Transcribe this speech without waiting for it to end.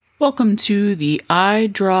Welcome to the I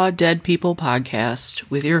Draw Dead People podcast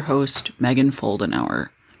with your host, Megan Foldenauer.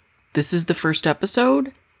 This is the first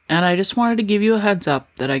episode, and I just wanted to give you a heads up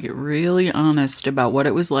that I get really honest about what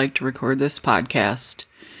it was like to record this podcast.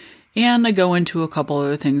 And I go into a couple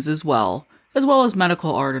other things as well as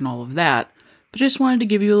medical art and all of that. But just wanted to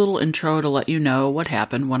give you a little intro to let you know what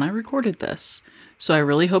happened when I recorded this. So I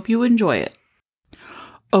really hope you enjoy it.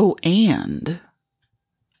 Oh, and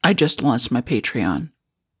I just launched my Patreon.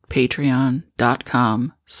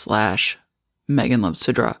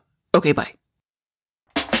 Patreon.com/MeganLovesToDraw. Okay, bye.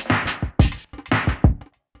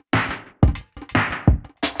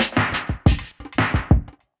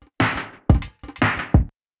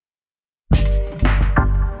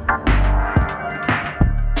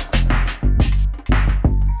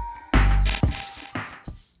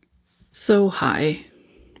 So, hi.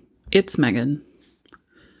 It's Megan.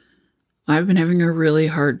 I've been having a really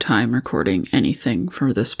hard time recording anything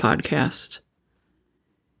for this podcast.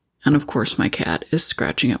 And of course, my cat is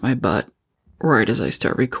scratching at my butt right as I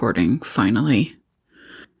start recording, finally.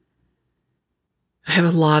 I have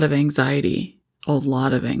a lot of anxiety.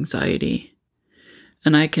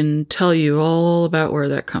 And I can tell you all about where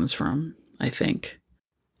that comes from, I think.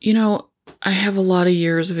 You know, I have a lot of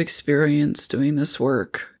years of experience doing this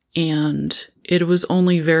work, and it was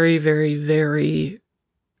only very, very, very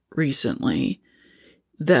recently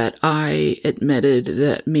that I admitted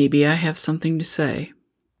that maybe I have something to say.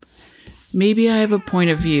 Maybe I have a point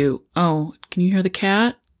of view. Oh, can you hear the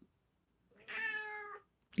cat?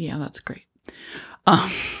 Yeah, that's great.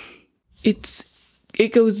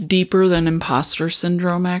 It goes deeper than imposter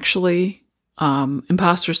syndrome, actually.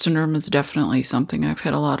 Imposter syndrome is definitely something I've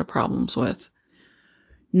had a lot of problems with.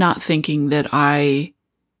 Not thinking that I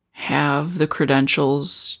have the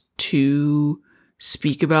credentials to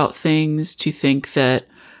speak about things, to think that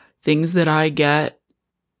things that I get,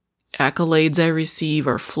 accolades I receive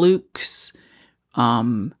are flukes,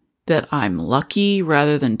 that I'm lucky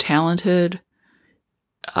rather than talented.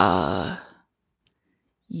 Or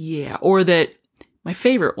that my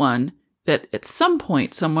favorite one, that at some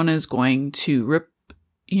point someone is going to rip,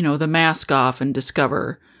 the mask off and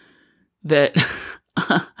discover that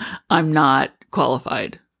I'm not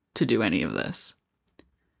qualified to do any of this.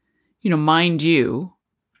 Mind you,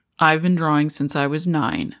 I've been drawing since I was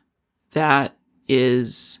 9. That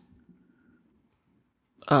is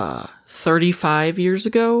 35 years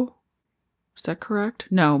ago. Is that correct?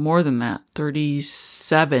 No, more than that.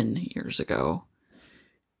 37 years ago.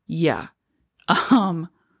 Yeah.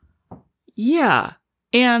 Yeah.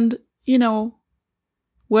 And,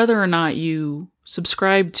 whether or not you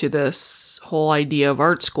subscribe to this whole idea of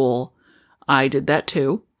art school, I did that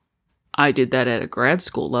too. I did that at a grad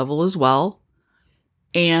school level as well.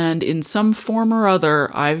 And in some form or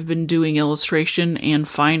other, I've been doing illustration and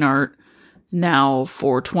fine art now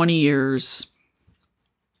for 20 years,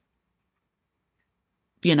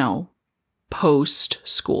 post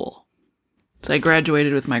school. So I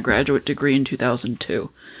graduated with my graduate degree in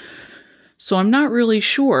 2002. So I'm not really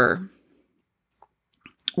sure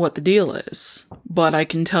what the deal is, but I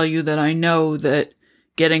can tell you that I know that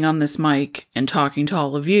getting on this mic and talking to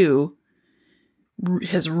all of you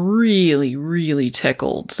has really, really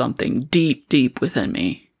tickled something deep, deep within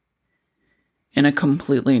me in a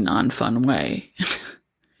completely non-fun way.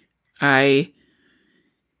 I've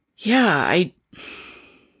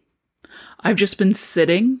just been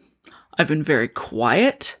sitting. I've been very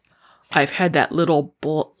quiet. I've had that little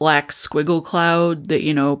black squiggle cloud that,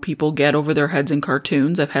 people get over their heads in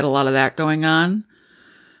cartoons. I've had a lot of that going on.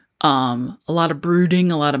 A lot of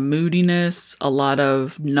brooding, a lot of moodiness, a lot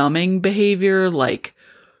of numbing behavior, like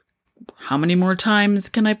how many more times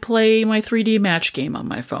can I play my 3D match game on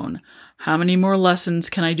my phone? How many more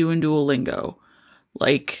lessons can I do in Duolingo?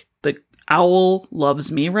 Like, the owl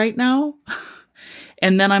loves me right now.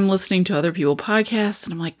 And then I'm listening to other people podcasts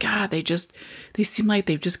and I'm like, God, they seem like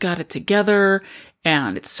they've just got it together.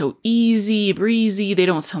 And it's so easy, breezy. They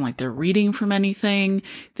don't sound like they're reading from anything.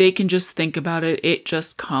 They can just think about it. It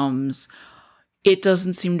just comes. It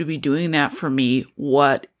doesn't seem to be doing that for me.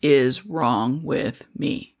 What is wrong with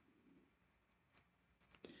me?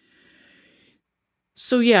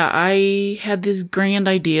 So yeah, I had these grand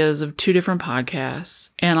ideas of 2 different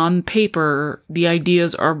podcasts. And on paper, the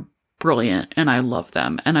ideas are brilliant and I love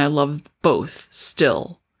them. And I love both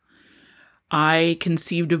still. I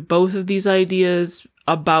conceived of both of these ideas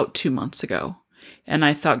about 2 months ago. And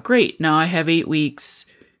I thought, great, now I have 8 weeks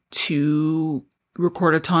to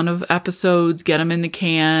record a ton of episodes, get them in the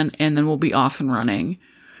can, and then we'll be off and running.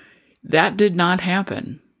 That did not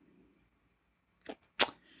happen.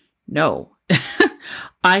 No.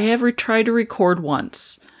 I have tried to record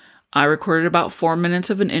once. I recorded about 4 minutes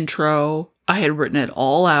of an intro. I had written it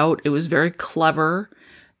all out. It was very clever.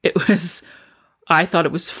 I thought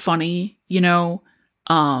it was funny,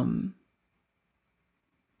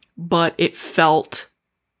 but it felt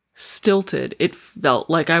stilted. It felt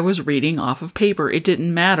like I was reading off of paper. It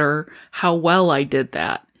didn't matter how well I did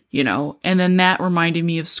that, and then that reminded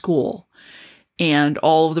me of school and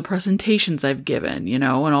all of the presentations I've given, and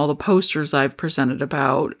all the posters I've presented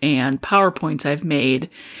about and PowerPoints I've made.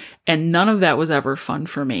 And none of that was ever fun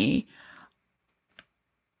for me.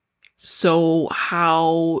 So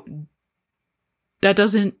how that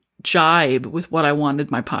doesn't jibe with what I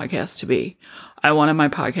wanted my podcast to be. I wanted my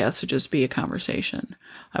podcast to just be a conversation.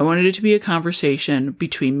 I wanted it to be a conversation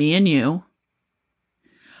between me and you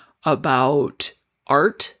about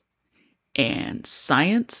art and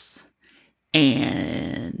science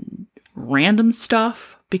and random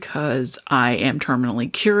stuff, because I am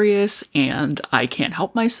terminally curious and I can't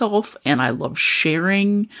help myself and I love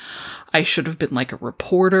sharing. I should have been like a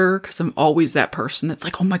reporter, because I'm always that person that's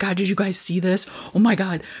like, oh my God, did you guys see this? Oh my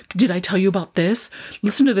God, did I tell you about this?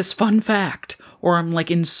 Listen to this fun fact. Or I'm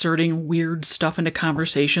like inserting weird stuff into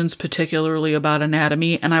conversations, particularly about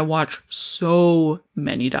anatomy. And I watch so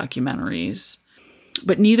many documentaries.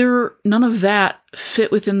 But none of that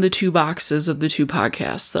fit within the 2 boxes of the 2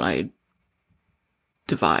 podcasts that I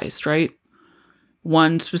devised, right?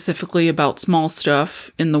 One specifically about small stuff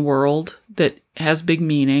in the world that has big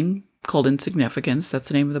meaning, called Insignificance. That's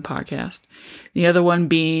the name of the podcast. The other one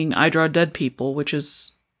being I Draw Dead People, which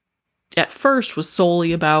is at first was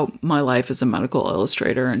solely about my life as a medical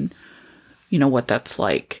illustrator and what that's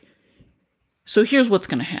like. So here's what's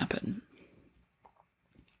going to happen.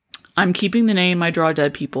 I'm keeping the name I Draw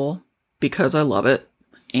Dead People because I love it,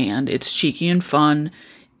 and it's cheeky and fun,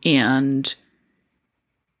 and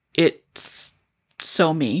it's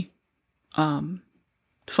so me.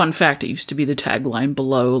 Fun fact, it used to be the tagline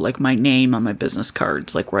below, like my name on my business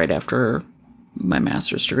cards, like right after my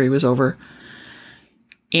master's degree was over.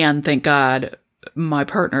 And thank God my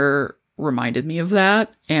partner reminded me of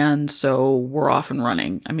that. And so we're off and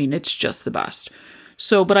running. I mean, it's just the best.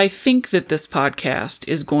 So, but I think that this podcast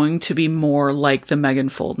is going to be more like the Megan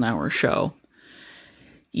Foldenauer show.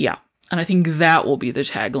 Yeah. And I think that will be the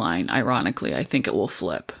tagline. Ironically, I think it will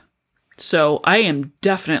flip. So I am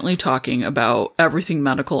definitely talking about everything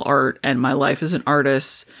medical art and my life as an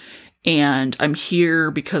artist. And I'm here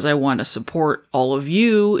because I want to support all of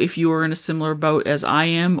you if you are in a similar boat as I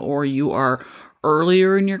am, or you are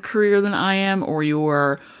earlier in your career than I am, or you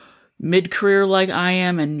are mid-career like I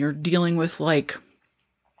am and you're dealing with like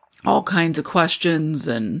all kinds of questions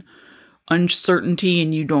and uncertainty,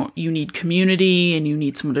 and you need community, and you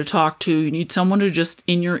need someone to talk to. You need someone to just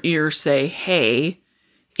in your ear say, hey,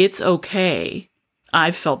 it's okay.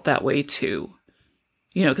 I've felt that way too.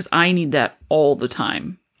 Because I need that all the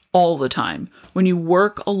time. All the time. When you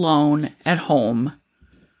work alone at home,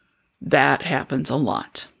 that happens a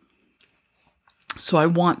lot. So I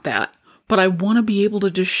want that. But I want to be able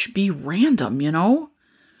to just be random,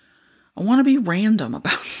 I want to be random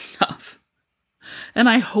about stuff. And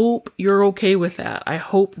I hope you're okay with that. I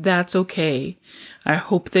hope that's okay. I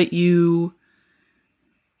hope that you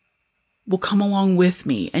will come along with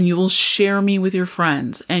me, and you will share me with your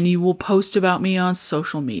friends, and you will post about me on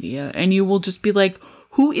social media, and you will just be like,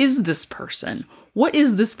 who is this person? What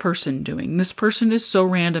is this person doing? This person is so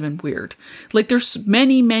random and weird. Like, there's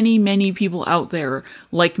many, many, many people out there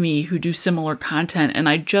like me who do similar content. And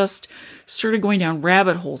I just started going down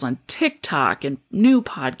rabbit holes on TikTok and new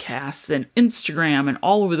podcasts and Instagram and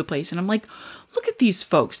all over the place. And I'm like, look at these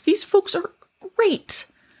folks. These folks are great.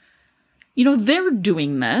 They're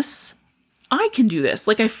doing this. I can do this.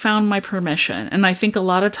 Like, I found my permission. And I think a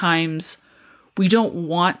lot of times we don't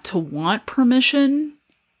want to want permission,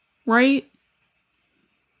 right?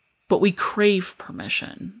 But we crave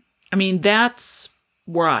permission. I mean, that's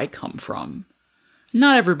where I come from.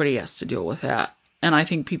 Not everybody has to deal with that. And I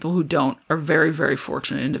think people who don't are very, very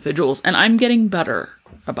fortunate individuals. And I'm getting better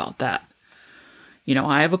about that.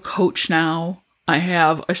 I have a coach now. I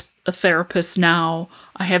have a therapist now.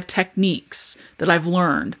 I have techniques that I've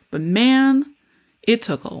learned. But man, it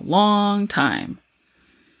took a long time.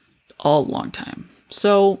 A long time.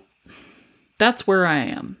 So that's where I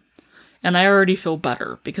am. And I already feel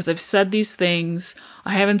better because I've said these things.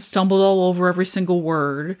 I haven't stumbled all over every single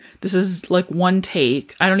word. This is like one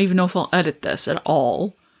take. I don't even know if I'll edit this at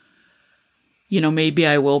all. Maybe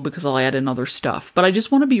I will because I'll add in other stuff. But I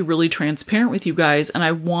just want to be really transparent with you guys. And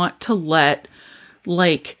I want to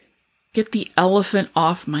get the elephant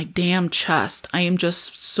off my damn chest. I am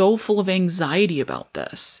just so full of anxiety about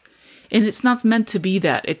this. And it's not meant to be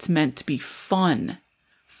that. It's meant to be fun.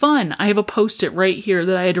 fun. I have a Post-it right here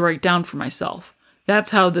that I had to write down for myself. That's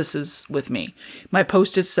how this is with me. My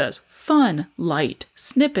Post-it says fun, light,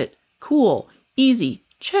 snippet, cool, easy,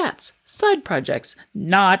 chats, side projects,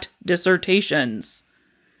 not dissertations.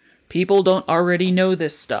 People don't already know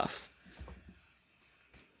this stuff.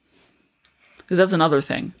 Because that's another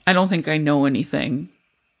thing. I don't think I know anything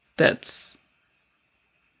that's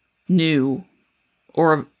new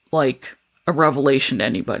or like a revelation to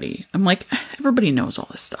anybody. I'm like, everybody knows all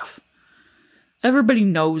this stuff. Everybody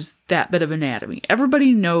knows that bit of anatomy.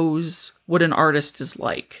 Everybody knows what an artist is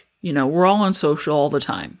like. You know, we're all on social all the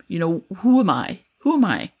time. You know, who am I? Who am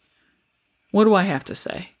I? What do I have to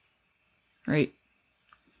say? Right?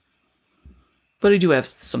 But I do have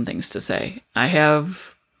some things to say. I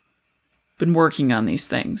have been working on these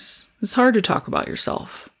things. It's hard to talk about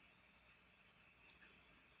yourself.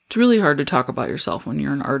 It's really hard to talk about yourself when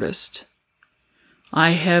you're an artist.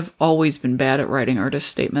 I have always been bad at writing artist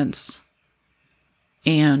statements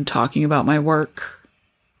and talking about my work.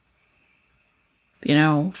 You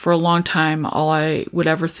know, for a long time, all I would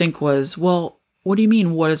ever think was, well, what do you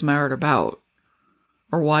mean, what is my art about?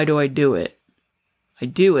 Or why do I do it? I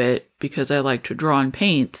do it because I like to draw and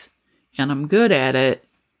paint, and I'm good at it,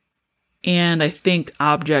 and I think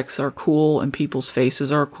objects are cool and people's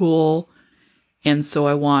faces are cool, and so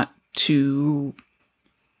I want to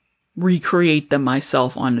recreate them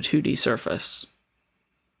myself on a 2D surface.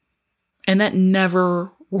 And that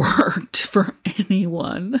never worked for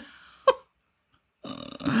anyone.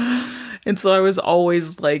 And so I was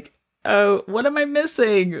always like, oh, what am I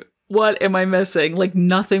missing? What am I missing? Like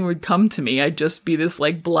nothing would come to me. I'd just be this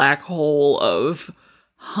like black hole of,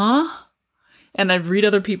 huh? And I'd read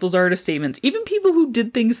other people's artist statements, even people who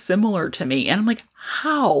did things similar to me. And I'm like,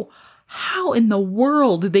 how? How in the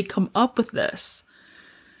world did they come up with this?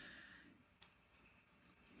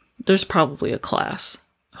 There's probably a class.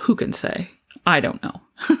 Who can say? I don't know.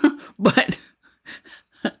 But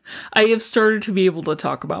I have started to be able to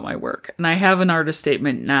talk about my work. And I have an artist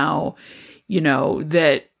statement now, you know,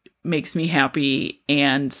 that makes me happy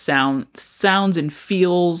and sounds and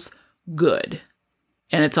feels good.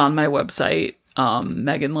 And it's on my website,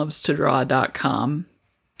 meganlovestodraw.com.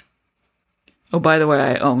 Oh, by the way,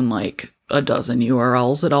 I own like a dozen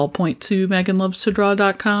URLs that all point to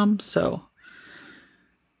meganlovestodraw.com. So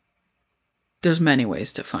there's many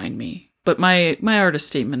ways to find me. But my artist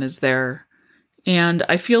statement is there. And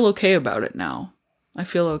I feel okay about it now. I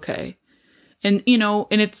feel okay. And, you know,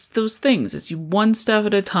 and it's those things. It's you one step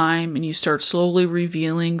at a time and you start slowly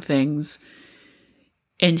revealing things.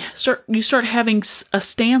 And you start having a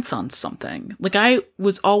stance on something. Like I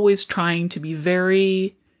was always trying to be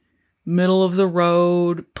very middle of the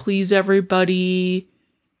road, please everybody,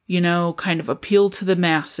 you know, kind of appeal to the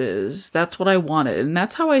masses. That's what I wanted. And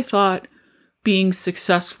that's how I thought being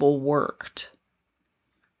successful worked.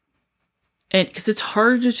 And because it's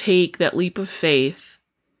hard to take that leap of faith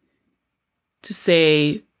to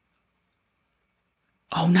say,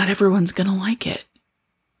 oh, not everyone's going to like it.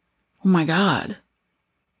 Oh my God.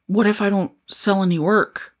 What if I don't sell any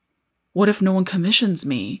work? What if no one commissions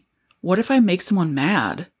me? What if I make someone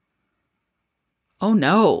mad? Oh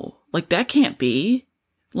no, like that can't be.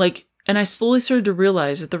 Like, and I slowly started to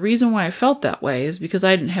realize that the reason why I felt that way is because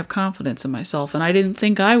I didn't have confidence in myself and I didn't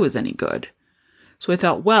think I was any good. So I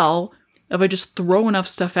thought, well, if I just throw enough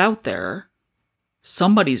stuff out there,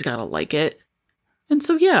 somebody's got to like it. And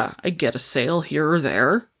so, yeah, I get a sale here or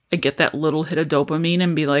there. I get that little hit of dopamine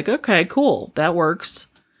and be like, okay, cool, that works.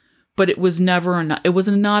 But it was never enough. It was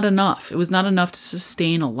not enough. It was not enough to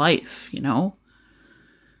sustain a life, you know?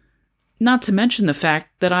 Not to mention the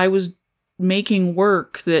fact that I was making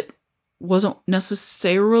work that wasn't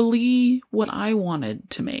necessarily what I wanted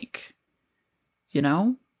to make, you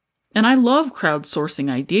know? And I love crowdsourcing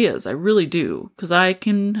ideas. I really do, because I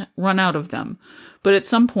can run out of them. But at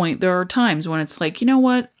some point, there are times when it's like, you know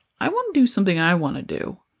what? I want to do something I want to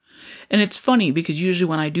do. And it's funny because usually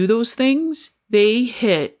when I do those things, they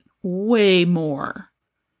hit way more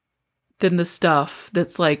than the stuff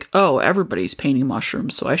that's like, oh, everybody's painting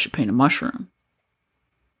mushrooms, so I should paint a mushroom.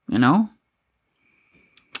 You know?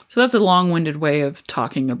 So that's a long-winded way of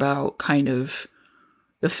talking about kind of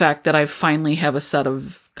the fact that I finally have a set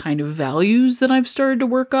of kind of values that I've started to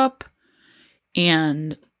work up.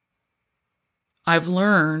 And I've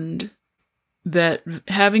learned that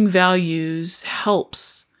having values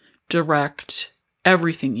helps direct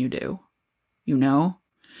everything you do, you know?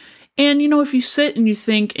 And, you know, if you sit and you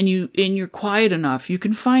think and you're quiet enough, you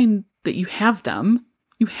can find that you have them.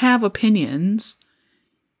 You have opinions,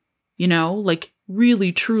 you know, like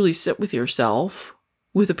really truly sit with yourself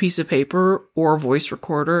with a piece of paper or a voice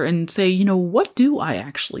recorder and say, what do I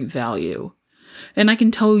actually value? And I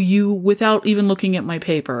can tell you without even looking at my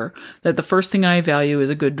paper that the first thing I value is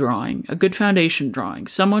a good drawing, a good foundation drawing,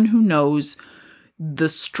 someone who knows the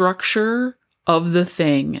structure of the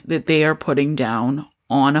thing that they are putting down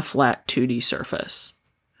on a flat 2D surface.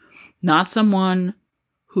 Not someone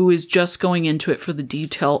who is just going into it for the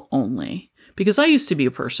detail only. Because I used to be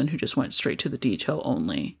a person who just went straight to the detail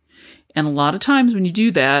only. And a lot of times when you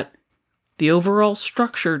do that, the overall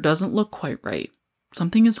structure doesn't look quite right.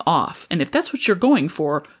 Something is off. And if that's what you're going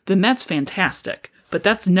for, then that's fantastic. But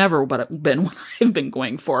that's never what I've been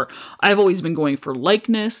going for. I've always been going for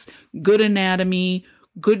likeness, good anatomy,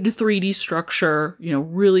 good 3D structure,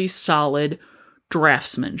 really solid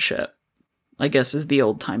draftsmanship, I guess is the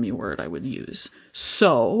old-timey word I would use.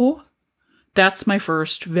 So that's my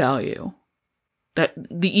first value. That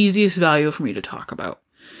the easiest value for me to talk about.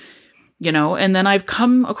 And then I've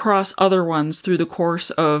come across other ones through the course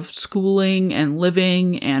of schooling and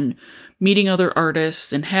living and meeting other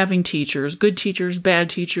artists and having teachers, good teachers, bad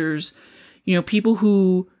teachers, people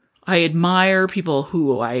who I admire, people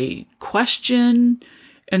who I question,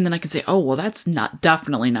 and then I can say, oh, well, that's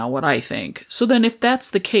definitely not what I think. So then if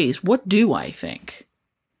that's the case, what do I think?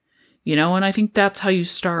 And I think that's how you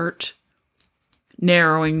start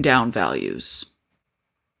narrowing down values.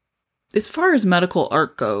 As far as medical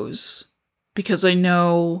art goes, because I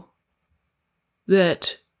know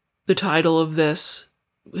that the title of this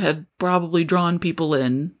had probably drawn people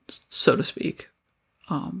in, so to speak,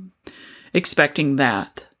 expecting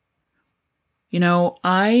that.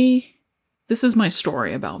 This is my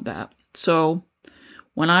story about that. So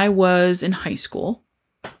when I was in high school,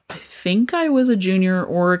 I think I was a junior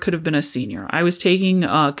or it could have been a senior. I was taking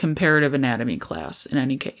a comparative anatomy class in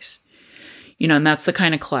any case. And that's the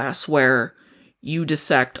kind of class where you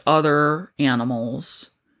dissect other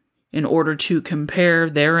animals in order to compare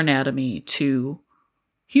their anatomy to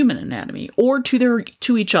human anatomy or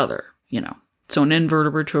to each other, So an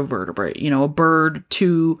invertebrate to a vertebrate, a bird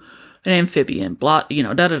to an amphibian, blah,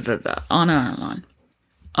 on and on and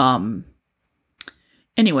on.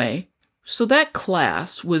 Anyway, so that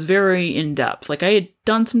class was very in-depth. Like I had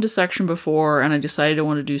done some dissection before and I decided I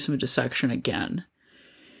want to do some dissection again.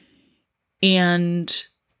 And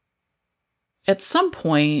at some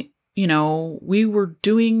point, we were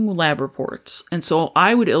doing lab reports. And so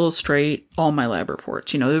I would illustrate all my lab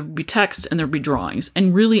reports. There would be text and there'd be drawings.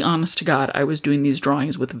 And really, honest to God, I was doing these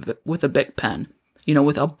drawings with a Bic pen,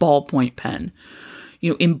 with a ballpoint pen.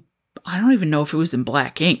 I don't even know if it was in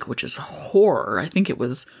black ink, which is horror. I think it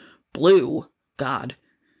was blue. God.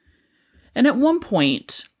 And at one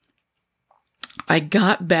point, I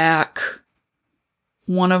got back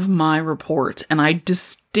one of my reports, and I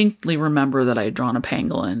distinctly remember that I had drawn a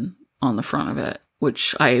pangolin on the front of it,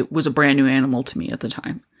 which was a brand new animal to me at the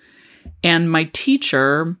time. And my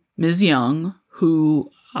teacher, Ms. Young, who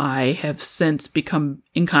I have since become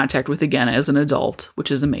in contact with again as an adult, which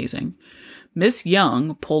is amazing. Miss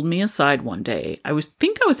Young pulled me aside one day. I was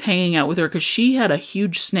hanging out with her because she had a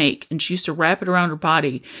huge snake and she used to wrap it around her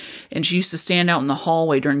body and she used to stand out in the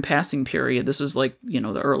hallway during passing period. This was like,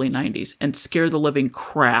 the early 90s and scare the living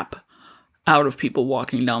crap out of people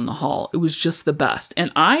walking down the hall. It was just the best.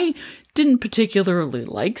 And I didn't particularly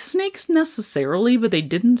like snakes necessarily, but they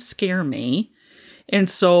didn't scare me. And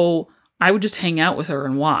so I would just hang out with her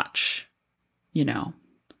and watch, It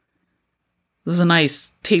was a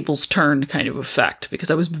nice tables turned kind of effect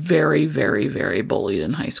because I was very, very, very bullied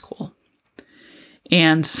in high school.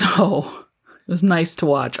 And so it was nice to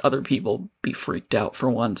watch other people be freaked out for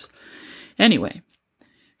once. Anyway,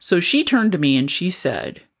 so she turned to me and she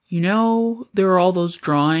said, there are all those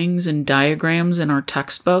drawings and diagrams in our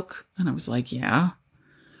textbook. And I was like, yeah.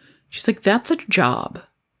 She's like, that's a job.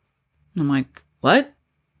 And I'm like, what?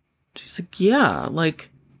 She's like, yeah,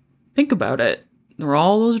 think about it. There are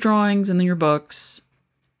all those drawings in your books.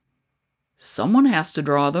 Someone has to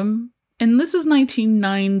draw them. And this is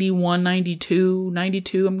 1991,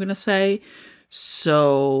 92, I'm going to say.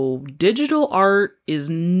 So digital art is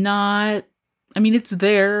not, it's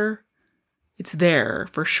there. It's there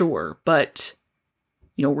for sure. But,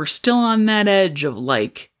 we're still on that edge of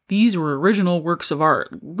these were original works of art,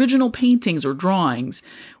 original paintings or drawings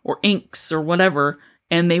or inks or whatever.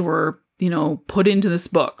 And they were, put into this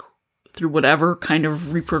book through whatever kind of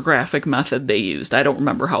reprographic method they used. I don't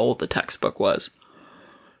remember how old the textbook was.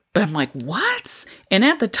 But I'm like, what? And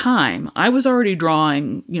at the time, I was already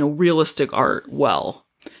drawing, realistic art well.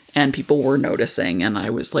 And people were noticing, and I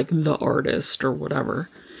was like the artist or whatever.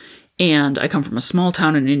 And I come from a small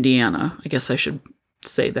town in Indiana. I guess I should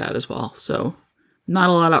say that as well. So not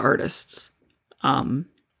a lot of artists.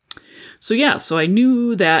 So yeah, so I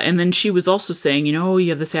knew that. And then she was also saying, you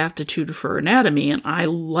have this aptitude for anatomy. And I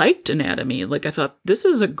liked anatomy. Like, I thought, this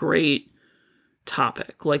is a great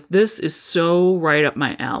topic. Like, this is so right up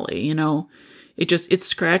my alley. It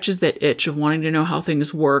scratches that itch of wanting to know how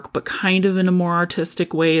things work, but kind of in a more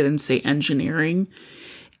artistic way than, say, engineering.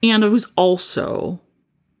 And I was also,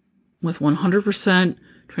 with 100%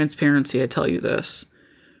 transparency, I tell you this,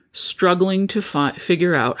 struggling to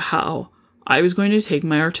figure out how I was going to take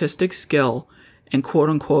my artistic skill and quote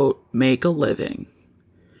unquote make a living.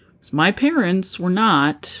 So my parents were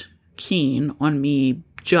not keen on me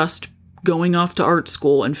just going off to art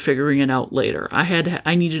school and figuring it out later.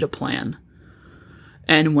 I needed a plan.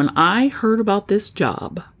 And when I heard about this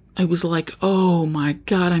job, I was like, oh my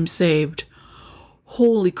God, I'm saved.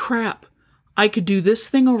 Holy crap. I could do this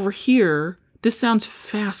thing over here. This sounds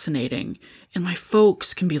fascinating. And my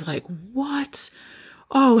folks can be like, what?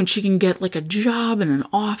 Oh, and she can get like a job in an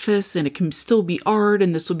office and it can still be art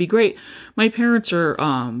and this will be great. My parents were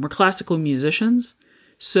classical musicians,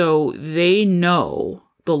 so they know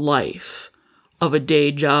the life of a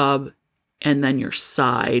day job and then your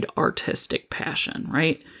side artistic passion,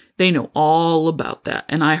 right? They know all about that.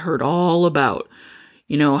 And I heard all about,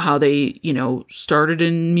 how they, started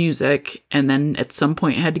in music and then at some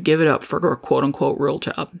point had to give it up for a quote unquote real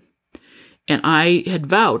job. And I had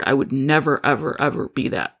vowed I would never, ever, ever be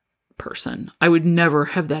that person. I would never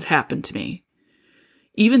have that happen to me.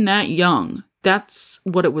 Even that young, that's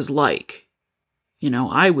what it was like.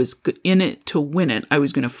 I was in it to win it. I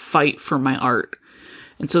was going to fight for my art.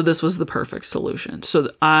 And so this was the perfect solution. So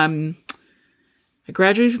I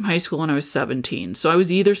graduated from high school when I was 17. So I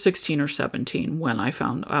was either 16 or 17 when I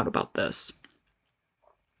found out about this.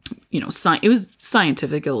 It was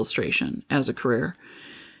scientific illustration as a career.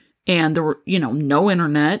 And there were, no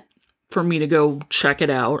internet for me to go check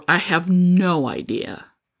it out. I have no idea.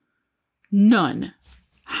 None.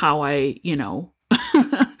 How I,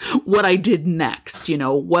 what I did next,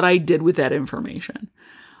 what I did with that information.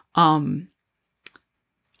 All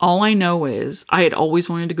I know is I had always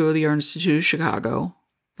wanted to go to the Art Institute of Chicago.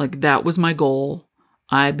 Like, that was my goal.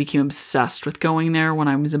 I became obsessed with going there when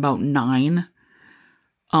I was about 9.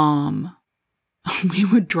 We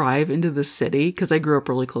would drive into the city because I grew up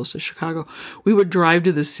really close to Chicago. We would drive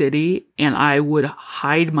to the city and I would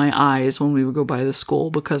hide my eyes when we would go by the school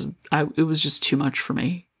because it was just too much for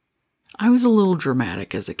me. I was a little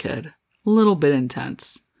dramatic as a kid, a little bit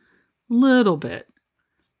intense, little bit.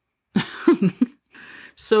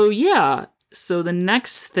 So the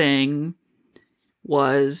next thing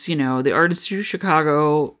was, the Art Institute of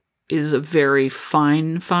Chicago is a very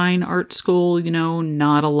fine art school,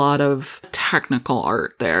 not a lot of technical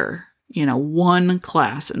art there. One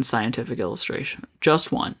class in scientific illustration,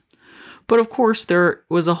 just one. But of course, there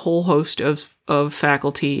was a whole host of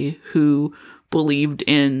faculty who believed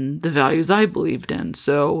in the values I believed in,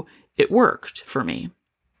 so it worked for me.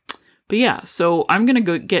 But yeah, so I'm going to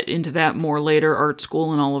go get into that more later, art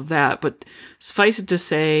school and all of that. But suffice it to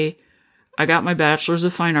say, I got my Bachelor's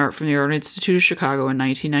of Fine Art from the Art Institute of Chicago in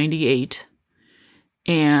 1998.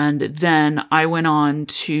 And then I went on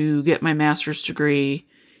to get my master's degree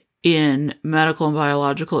in medical and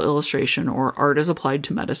biological illustration, or art as applied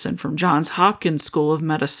to medicine, from Johns Hopkins School of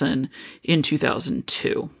Medicine in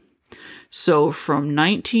 2002. So from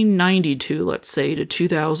 1992, let's say, to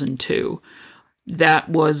 2002, that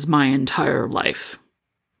was my entire life,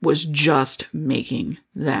 was just making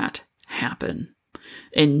that happen.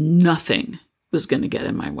 And nothing was going to get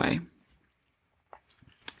in my way.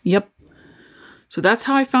 Yep. So that's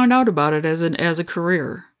how I found out about it as a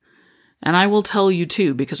career. And I will tell you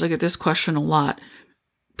too, because I get this question a lot.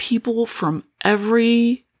 People from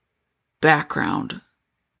every background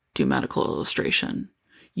do medical illustration.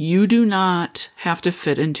 You do not have to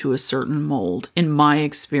fit into a certain mold, in my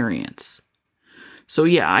experience. So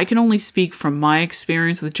yeah, I can only speak from my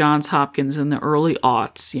experience with Johns Hopkins in the early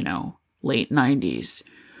aughts, late 90s.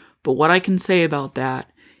 But what I can say about that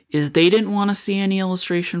is they didn't want to see any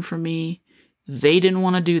illustration from me. They didn't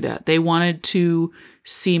want to do that. They wanted to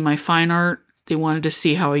see my fine art. They wanted to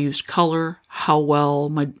see how I used color, how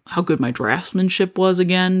good my draftsmanship was,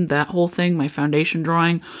 again, that whole thing, my foundation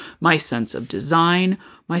drawing, my sense of design,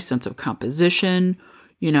 my sense of composition,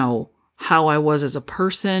 how I was as a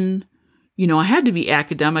person. I had to be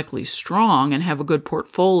academically strong and have a good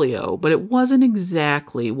portfolio, but it wasn't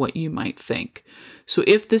exactly what you might think. So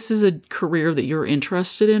if this is a career that you're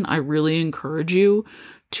interested in, I really encourage you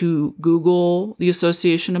to Google the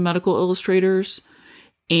Association of Medical Illustrators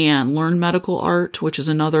and Learn Medical Art, which is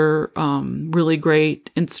another really great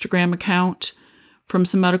Instagram account from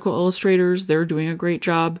some medical illustrators. They're doing a great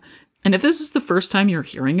job. And if this is the first time you're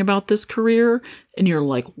hearing about this career and you're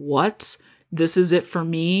like, what? This is it for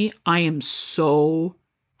me. I am so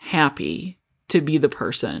happy to be the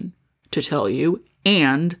person to tell you.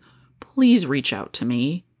 And please reach out to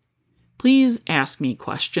me. Please ask me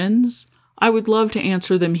questions. I would love to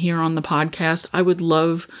answer them here on the podcast. I would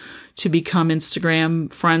love to become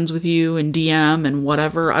Instagram friends with you and DM and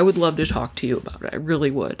whatever. I would love to talk to you about it. I really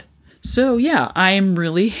would. So yeah, I am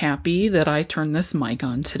really happy that I turned this mic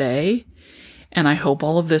on today. And I hope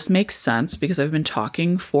all of this makes sense because I've been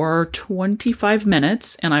talking for 25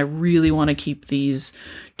 minutes and I really want to keep these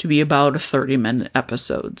to be about 30-minute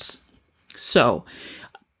episodes. So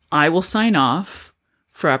I will sign off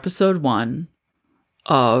for episode 1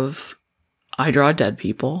 of I Draw Dead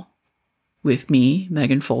People with me,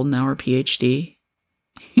 Megan Foldenauer, PhD.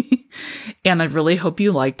 And I really hope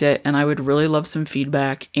you liked it, and I would really love some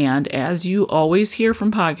feedback. And as you always hear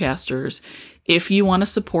from podcasters, if you want to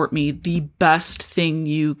support me, the best thing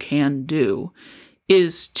you can do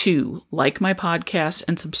is to like my podcast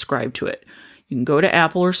and subscribe to it. You can go to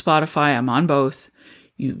Apple or Spotify. I'm on both.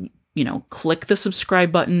 You click the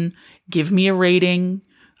subscribe button, give me a rating.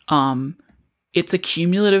 It's a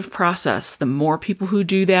cumulative process. The more people who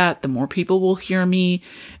do that, the more people will hear me,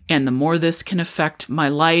 and the more this can affect my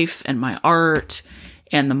life and my art,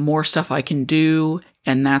 and the more stuff I can do,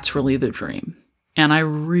 and that's really the dream. And I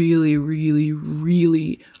really, really,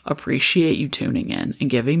 really appreciate you tuning in and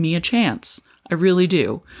giving me a chance. I really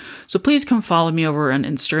do. So please come follow me over on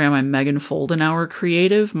Instagram. I'm Megan Foldenauer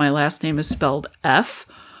Creative. My last name is spelled Foldenauer.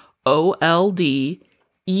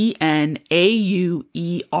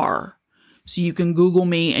 So you can Google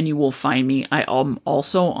me and you will find me. I am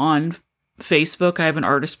also on Facebook. I have an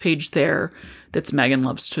artist page there that's Megan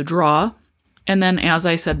Loves to Draw. And then, as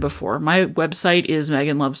I said before, my website is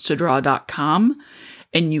meganlovestodraw.com.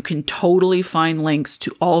 And you can totally find links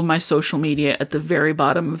to all of my social media at the very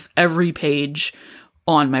bottom of every page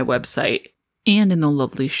on my website and in the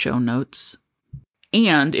lovely show notes.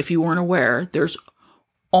 And if you weren't aware, there's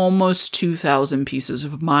almost 2,000 pieces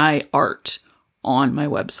of my art on my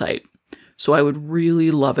website. So I would really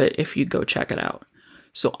love it if you'd go check it out.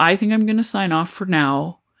 So I think I'm going to sign off for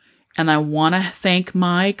now. And I want to thank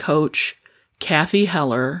my coach, Kathy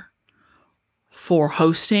Heller, for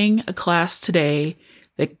hosting a class today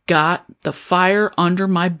that got the fire under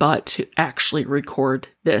my butt to actually record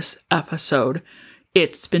this episode.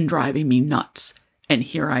 It's been driving me nuts. And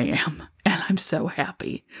here I am. And I'm so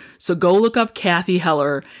happy. So go look up Kathy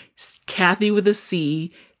Heller, Kathy with a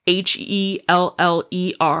C,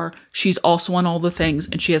 Heller. She's also on all the things,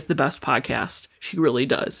 and she has the best podcast. She really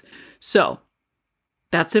does. So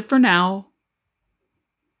that's it for now.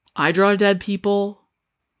 I draw dead people.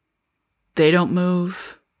 They don't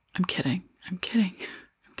move. I'm kidding.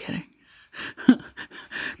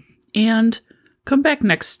 And come back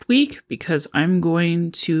next week because I'm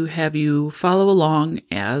going to have you follow along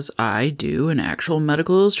as I do an actual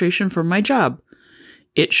medical illustration for my job.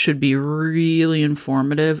 It should be really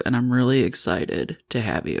informative, and I'm really excited to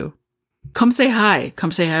have you. Come say hi.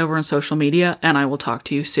 Come say hi over on social media, and I will talk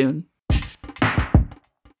to you soon.